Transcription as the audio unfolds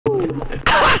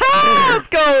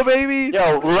go, baby.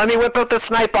 Yo, let me whip out the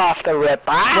snipe off the rip.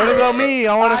 Ah! What about me?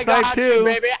 I want to snipe got too. you,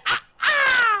 baby.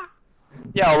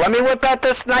 Yo, let me whip out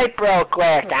the snipe real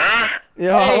quick. Ah!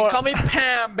 Yo, Hey, call me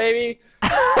Pam, baby. Yo,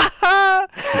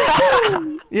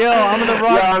 I'm gonna Yo,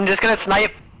 rock. I'm just gonna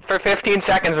snipe for 15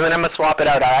 seconds and then I'm gonna swap it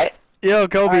out, alright? Yo,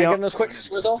 Kobe. Alright, give him this quick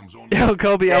swizzle. Yo,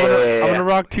 Kobe. I'm Yeah. gonna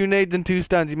rock 2 nades and 2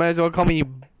 stuns. You might as well call me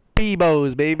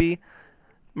Bebos, baby.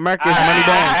 Marcus, money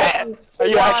down. Are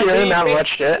you actually in that much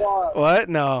shit? What?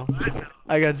 No.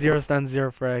 I got 0 stuns,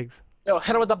 0 frags. Yo,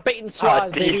 hit him with the bait and Oh,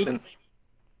 swaz, baby. decent.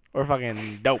 Or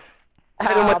fucking dope.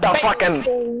 Hit him with the bait and fucking...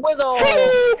 swizzle.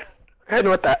 Hit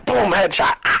him with that boom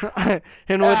headshot.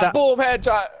 Hit him with that. Boom,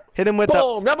 headshot. Hit him with the.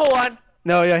 Boom, number one.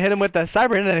 No, yeah, hit him with the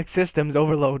cybernetic systems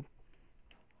overload.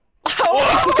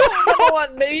 Number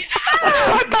one, baby.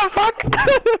 What the fuck?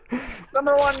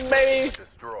 Number one, baby.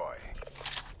 Destroy.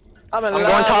 I'm I'm going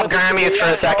top Grammys for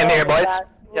a second here, boys.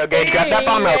 Yo, Gage, grab that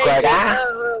bomb real quick, ah?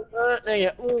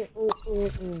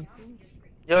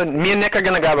 Yo, me and Nick are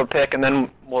gonna grab a pick and then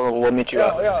we'll meet you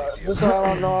up. Yo, just so I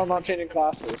don't know, I'm not changing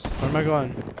classes. Where am I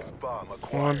going? Bomb I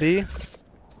acquired. want B?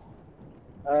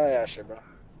 Oh, yeah, sure, bro.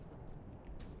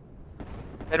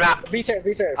 Hit him out. Be safe,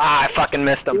 be safe. Ah, I fucking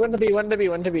missed You him. win to be, win to be,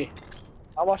 win to be.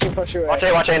 I'm watching push you. Watch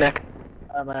A, Nick.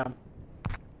 I am.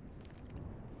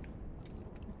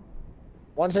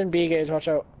 One's in B, Gage, watch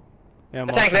out. Yeah, I'm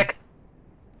The tank, watching. Nick.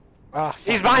 Ah,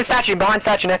 He's behind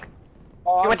statue, Nick.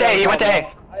 oh, He went to A, he went to A.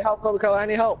 I need help, Kobe Color, I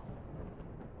need help.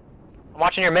 I'm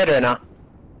watching your mid right now.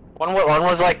 One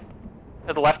was like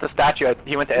to the left of statue.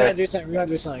 He went to We gotta A. do something, we gotta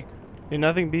do something. Yeah,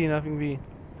 nothing B, nothing B.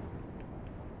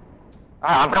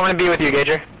 Alright, I'm coming to B with you,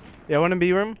 Gager. Yeah, one in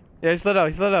B room? Yeah, he slid out,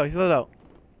 he slid out, he slid out.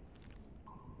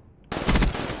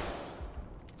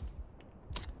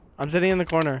 I'm sitting in the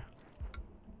corner.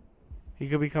 He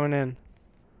could be coming in.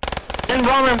 In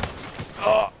bomb room.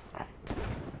 Oh.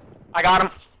 I got him.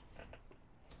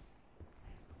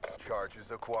 Charges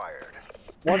acquired.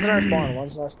 One's in our spawn,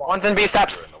 one's in our spawn. One's in B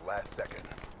steps. We're in the last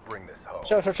seconds. Bring this home.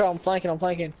 Show, I'm flanking, I'm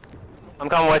flanking. I'm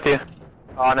coming with you.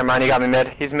 Oh, never mind, he got me mid.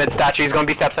 He's mid statue, he's going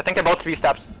B steps. I think they're both B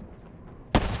steps.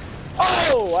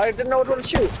 Oh, I didn't know which one to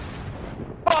shoot.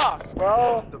 Fuck,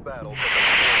 bro. It's the battle,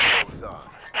 but the battle goes on.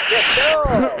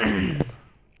 Yeah, chill.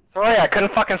 Sorry, I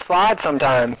couldn't fucking slide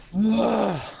sometimes.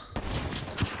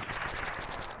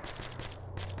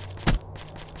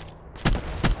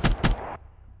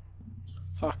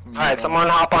 Fuck me. Alright, bro. someone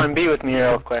hop on B with me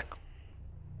real quick.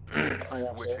 I got you.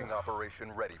 Switching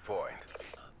operation ready point.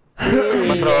 I'm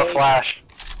gonna throw a flash.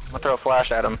 I'm gonna throw a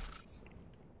flash at him.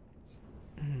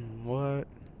 What?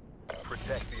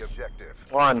 Protect the objective.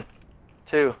 1,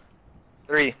 2,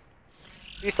 3.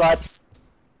 B slide.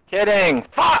 Kidding.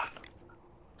 Fuck!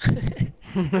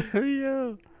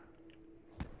 Yo.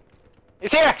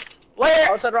 He's here!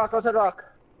 Where? Outside rock.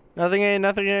 Nothing A,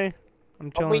 nothing A. I'm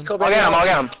I'm chilling. weak, Kobe. I'll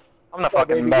get him. I'm the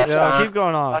fucking baby. best. Yeah, huh? keep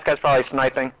going That off. guy's probably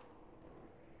sniping.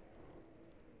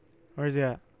 Where's he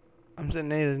at? I'm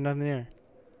sitting A, there's nothing here.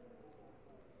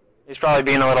 He's probably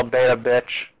being a little beta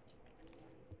bitch.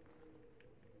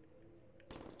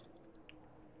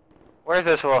 Where's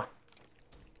this fool?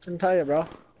 Couldn't tell you, bro.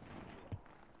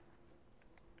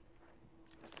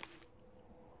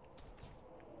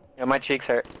 Yeah, my cheeks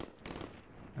hurt.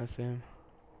 That's him.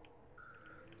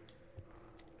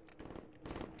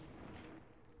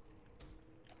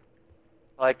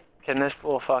 Like, can this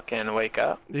fool fucking wake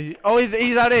up? Did you... Oh, he's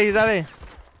out A, he's out A.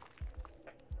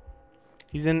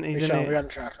 He's in We A. got him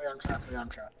trapped.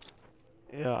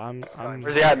 Yeah, I'm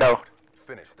Where's he at though?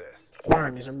 Finish this.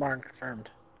 Barn, he's in barn, confirmed.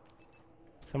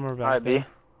 somewhere back Alright, there. B.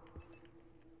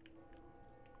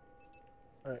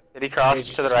 Alright. Did he cross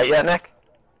to the right yet, Nick?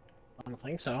 I don't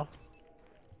think so.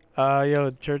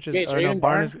 Yo, church is. Gage, Or are you no, in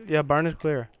barn barn? is. Yeah, barn is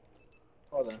clear.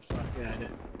 Hold on, fuck, yeah, I did.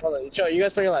 Hold on, chill, you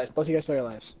guys play your lives. Both of you guys play your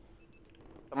lives.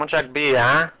 Someone check B,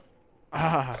 huh?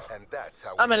 Ah. And that's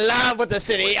how I'm in love with the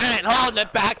city, I ain't holding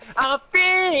it back. I'm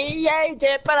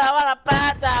affiliated, but I wanna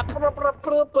buy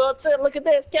that. Look at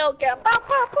this, kill cam.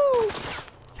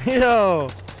 Yo,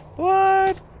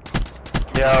 what?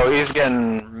 Yo, he's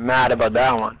getting mad about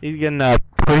that one. He's getting a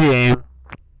pre-aim.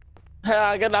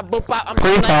 I got that boop bop, I'm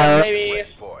Free sniping, fire. baby.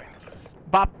 ready point.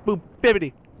 Bop boop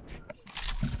bibbity.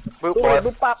 Boop Ooh, boy.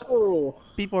 boop bop, ooh.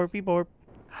 Beep.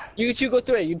 You two go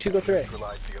through it,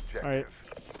 Neutralize the objective. Alright.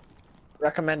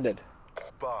 Recommended.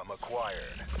 Bomb acquired.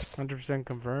 100%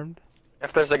 confirmed.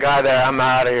 If there's a guy there, I'm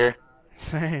out of here.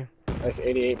 Same. Like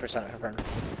 88% confirmed.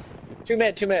 Two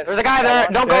mid. There's a guy there.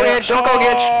 Don't go, Gage. Don't go,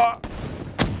 Gage.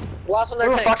 Lost on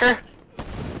their Ooh, tanks. fucker.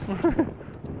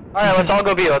 Alright, let's all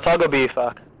go B.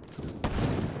 Fuck.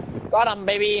 Got him,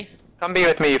 baby. Come be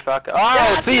with me, you fuck. Oh, Yeah,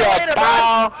 see see you ya, later,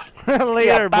 pal.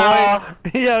 Later, pal.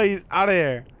 boy. Yo, he's out of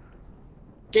here.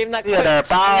 Give him that Yeah, quick there,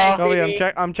 pal. snag, Kobe,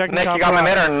 baby. I'm checking Nick, top you got my rock.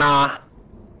 mid or nah?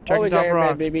 Checking Always got top your rock.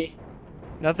 man, baby.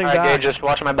 Nothing Alright, back. Gage, just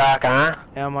watch my back, huh?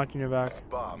 Yeah, I'm watching your back.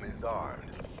 Bomb is armed.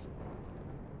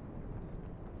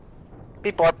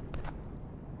 People up.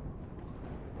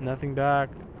 Nothing back.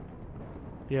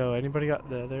 Yo, anybody got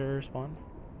the other spawn?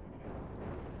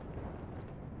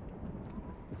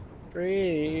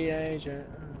 Free agent.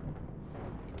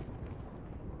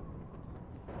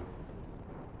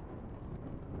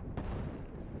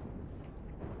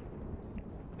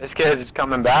 This kid's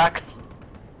coming back.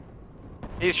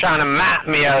 He's trying to map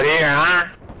me out here, huh?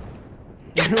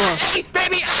 Ace,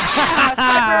 baby!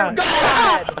 Ah,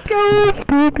 sniper,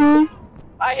 God!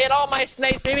 I hit all my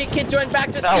snakes, baby. Kid joined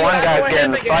back to That see one what guy's I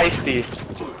getting him again. feisty.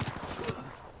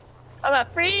 I'm a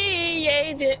free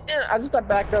agent. I just got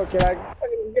back though, kid. I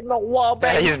fucking give him a wall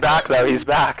Yeah, back. he's back though, he's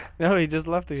back. No, he just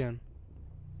left again.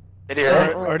 Did he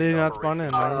really? Or did he not spawn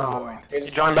in? I don't know. He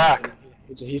joined back.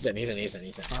 He's in.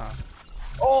 Ah.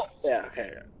 Oh, yeah,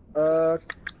 okay.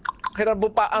 Hit on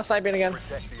boop, I'm sniping again.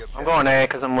 Protect the I'm objective. going A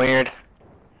because I'm weird.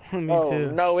 Me Oh,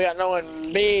 too. no, we got no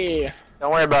one B.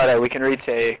 Don't worry about it, we can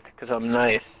retake because I'm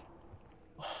nice.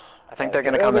 I think they're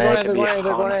gonna Oh, come they're in. going It A, could be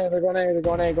they're going A, they're going A,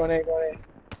 going A, going A.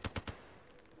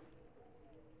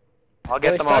 I'll They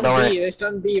get them all, don't stunned B, worry. they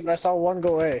stunned B, but I saw one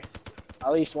go A.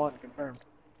 At least one, confirmed.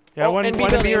 Yeah, Oh, one and B in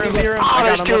building, B room, and B B room. Oh, I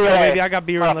there's got him. two Let's go, there. baby. I got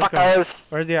B room. Let's go. Motherfuckers.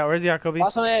 Where's he at? Where's he at, Kobe?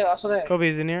 Last one A, last one A.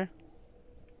 Kobe's in here.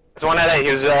 There's one at A,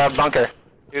 he was bunker.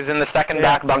 He was in the second Yeah.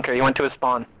 back bunker, he went to his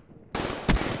spawn.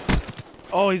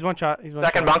 Oh, he's one shot. He's one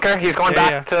Second shot. bunker? He's going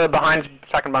Yeah, back to behind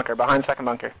second bunker, behind second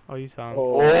bunker. Oh, you saw him.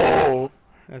 Oh. Oh!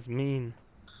 That's mean.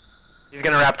 He's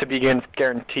gonna wrap to begin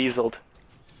getting teaseled.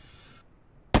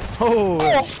 Oh.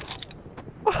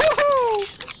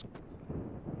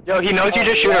 Yo, he knows you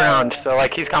just shoot around, so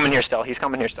like he's coming here still. He's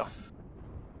coming here still.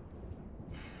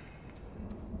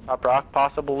 Top rock,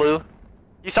 possible Lou.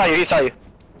 He saw you, he saw you.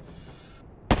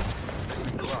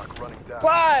 Rock running down.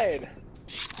 Slide!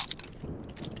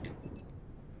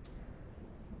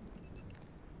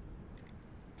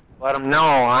 Let him know,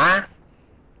 huh?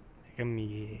 Give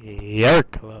me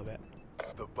yerk a little bit.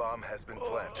 The bomb has been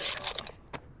planted.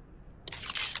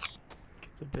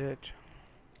 It's a bitch.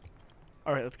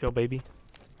 Alright, let's go, baby.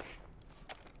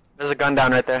 There's a gun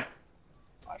down right there.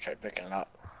 I tried picking it up.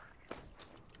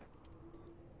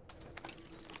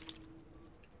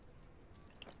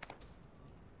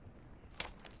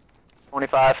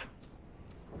 $25.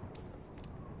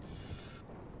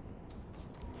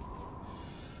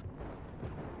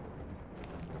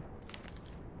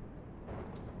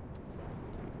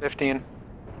 $15.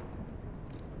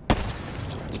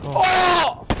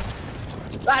 Oh!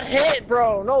 That hit,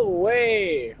 bro! No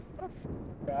way!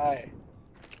 Guy.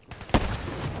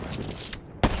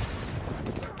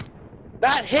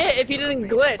 That hit if he didn't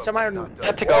glitch. I might You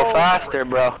have to go faster,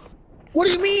 bro. What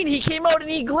do you mean? He came out and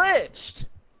he glitched!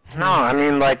 No, I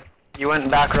mean like you went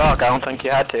back rock. I don't think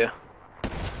you had to.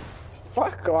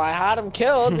 Fuck, I had him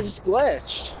killed, he just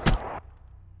glitched.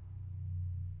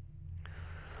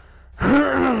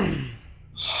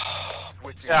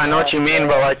 Switching Yeah, I know what you mean,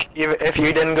 but like even if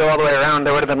you didn't go all the way around,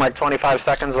 there would have been like 25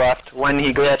 seconds left when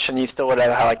he glitched, and you still would have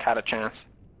like had a chance.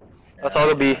 That's all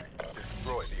it'll be.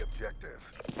 Destroy the objective.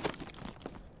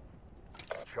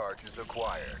 Charges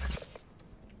acquired.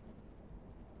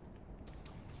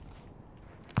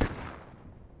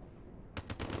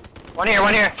 One here,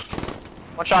 one here.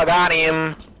 One shot, got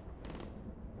him.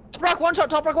 Top rock, one shot,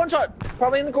 top rock, one shot!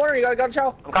 Probably in the corner, you gotta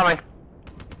chow. I'm coming.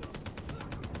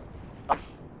 Come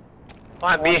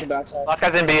on, B. Watch the backside. Last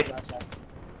guy's in B. Backside.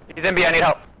 He's in B, I need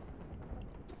help.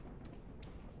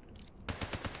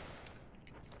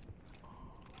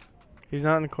 He's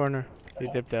not in the corner. He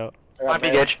dipped out. I Come got on, B,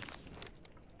 mid. Gage.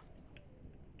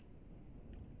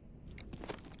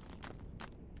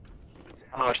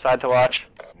 I don't know which side to watch.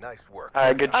 Nice work.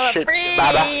 Alright, good I'm a shit, free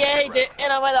Baba. agent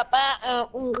and I'm with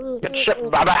a Good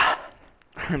shit, Baba.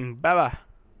 Baba.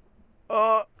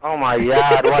 Oh. Oh my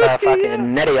god, what a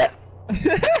fucking idiot.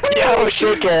 Yo,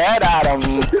 shake your head at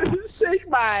him. Shake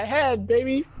my head,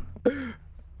 baby.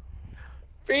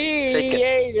 Free Shake it.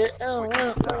 agent.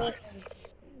 Switching sides.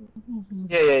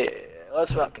 Yeah.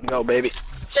 Let's fucking go, baby.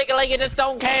 Shake it like you just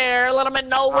don't care. Let them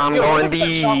know what I'm you're going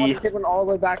doing. Shot when D. the kid went all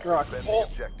the way back to rock. Defend Oh. the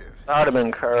objectives. That would have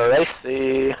been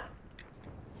crazy.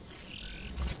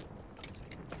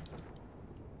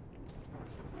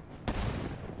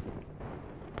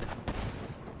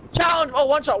 Challenge! Oh,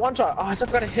 one shot, one shot. Oh, I still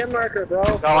got a hit marker, bro.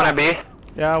 Got one at B.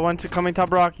 Yeah, one to coming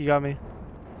top rock. You got me.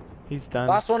 He's done.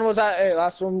 Last one was at A.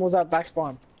 Last one was at back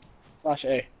spawn. Slash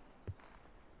A.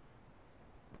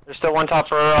 There's still one top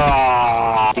for. You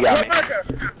got Hit me.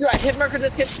 marker! Dude, I hit marker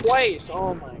this kid twice.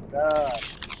 Oh my god.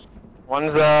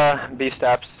 One's B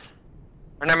steps.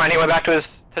 Or never mind. He went back to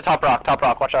top rock. Top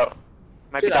rock. Watch out.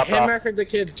 Might Dude, be I top hit rock. markered the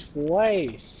kid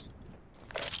twice.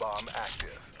 Bomb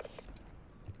active.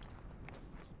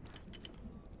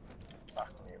 Fuck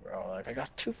me, bro. Like, I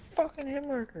got 2 fucking hit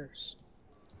markers.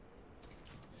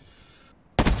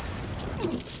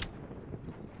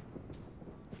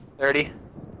 $30.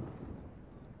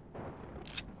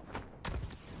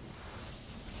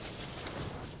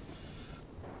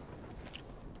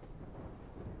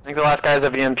 I think the last guy is a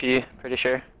VMP, pretty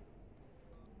sure.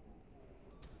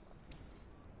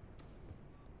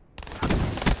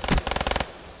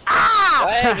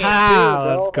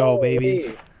 Let's go,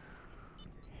 baby.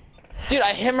 Dude,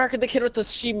 I hit marked the kid with the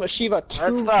Shiva 2 Let's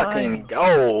fucking times.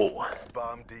 go.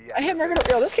 Bomb deactivated. I hit marked.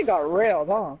 Yo, this kid got railed,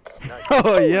 huh? Nice.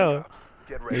 Oh, yo.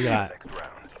 Get ready We for the got- next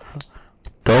round.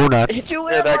 Donuts. Hit you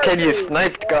Yeah, that kid you marker.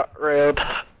 sniped got railed.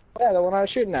 Yeah, the one I was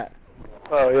shooting at.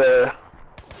 Oh yeah.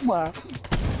 Wow.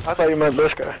 I thought you meant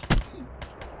this guy.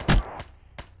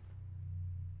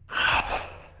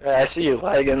 Yeah, I see you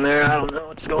lagging there. I don't know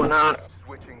what's going on.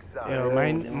 Switching sides.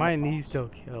 Yo, my knee still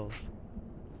kills.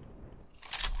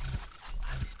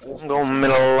 I'm going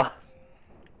middle.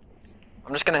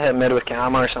 I'm just gonna hit mid with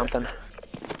camera or something.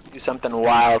 Do something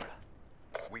wild.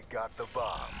 We got the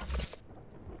bomb.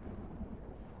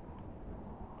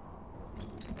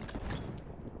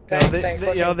 Yo,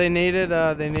 Tank, they needed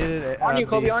on you,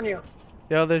 Kobe, B. on you.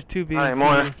 Yo, there's 2 B. Alright,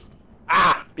 more.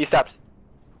 Ah! B steps.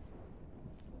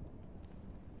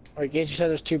 Wait, Gage, you said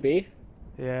there's 2B?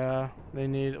 Yeah,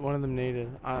 one of them needed.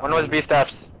 One was B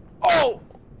steps. Oh!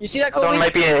 You see that, The other Kobe? one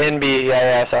might be in B.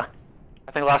 Yeah, I saw.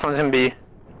 I think last one's in B.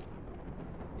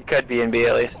 He could be in B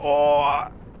at least. Oh.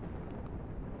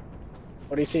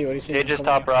 What do you see? What do you see? Gage is Come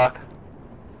top here. rock.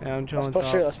 Yeah, I'm Let's chilling push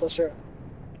through, top. let's push through.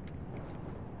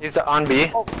 He's on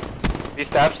B. Oh. B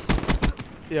steps.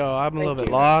 Yo, I'm a little Thank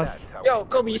bit you. lost. That's how Yo, we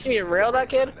Kobe, you see me rail that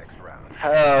kid? next round.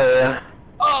 Hell yeah.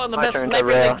 Oh, and the My best turn to sniper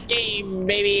rail. in the game,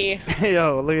 baby!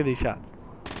 Yo, look at these shots.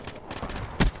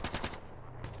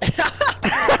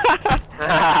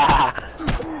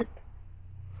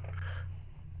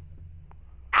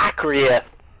 Accurate.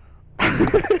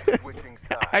 Switching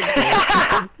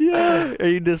sides. Yeah. Are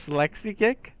you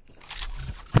dyslexic?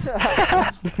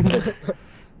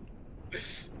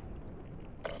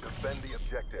 Defend the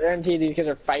objective. Guarantee these kids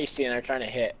are feisty and they're trying to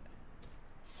hit.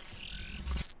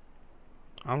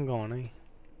 I'm going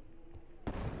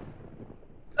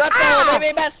Let's go,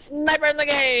 baby! Best sniper in the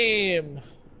game!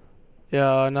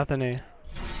 Yo, nothing A.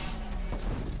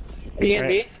 B and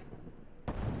B?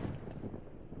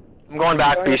 I'm going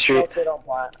back B street. Don't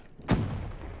plant.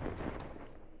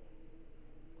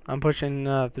 I'm pushing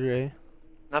through A.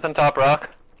 Nothing top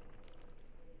rock.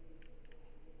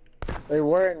 They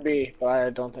were in B, but I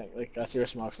don't think, like, I see your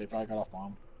smokes, they probably got off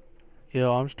bomb.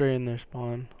 Yo, I'm straight in their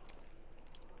spawn.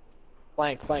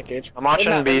 Flank, Gage. I'm watching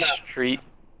Mid-map, B mid-map. street.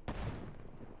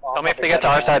 Oh, Tell me if fucking they get to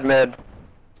dead. our side mid.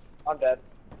 I'm dead.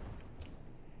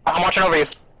 I'm watching over you.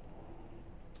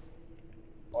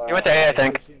 You went to A, I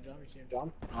think. You see him jump? You see him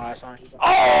jump? Oh, I saw him. He's jump.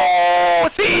 Oh,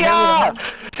 see ya!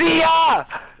 See ya!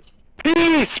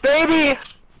 Peace, baby!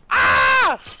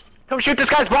 Ah! Come shoot this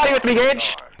guy's body with me,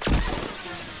 Gage.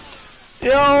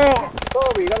 Yo!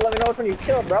 Kobe, you gotta let me know which one you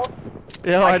killed, bro.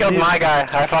 Yo, I killed did- my guy.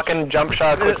 I fucking jump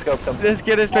shot, quick scoped him. This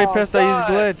kid is straight Oh, pissed I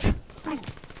God. used glitch.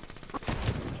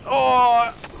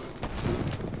 Oh!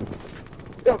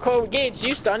 Yo, Kobe, Gage,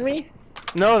 you stun me?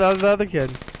 No, that was the other kid.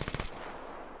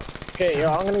 Okay,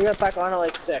 yo, I'm gonna get back on at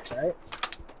like 6, alright?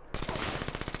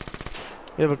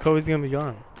 Yeah, but Kobe's gonna be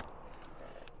gone.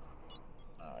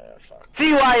 Oh, yeah, fuck.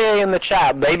 CYA in the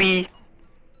chat, baby.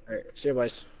 Alright, see you,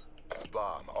 boys.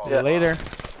 Bomb. All Yeah. Later.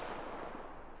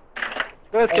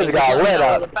 This Hey, kid's got just let me lit know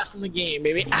up. the best in the game,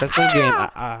 baby. That's the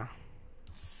game.